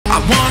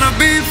wanna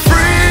be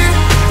free.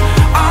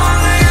 All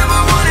I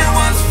ever wanted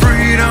was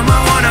freedom. I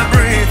wanna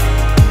breathe.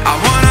 I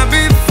wanna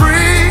be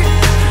free.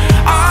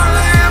 All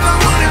I ever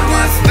wanted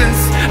was this.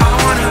 I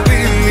wanna be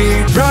me.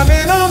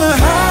 Driving on the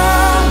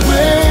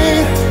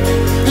highway,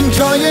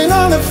 enjoying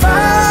all the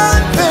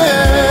fine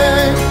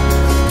things.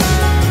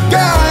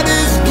 God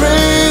is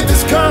great,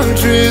 this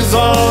country's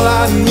all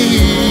I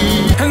need.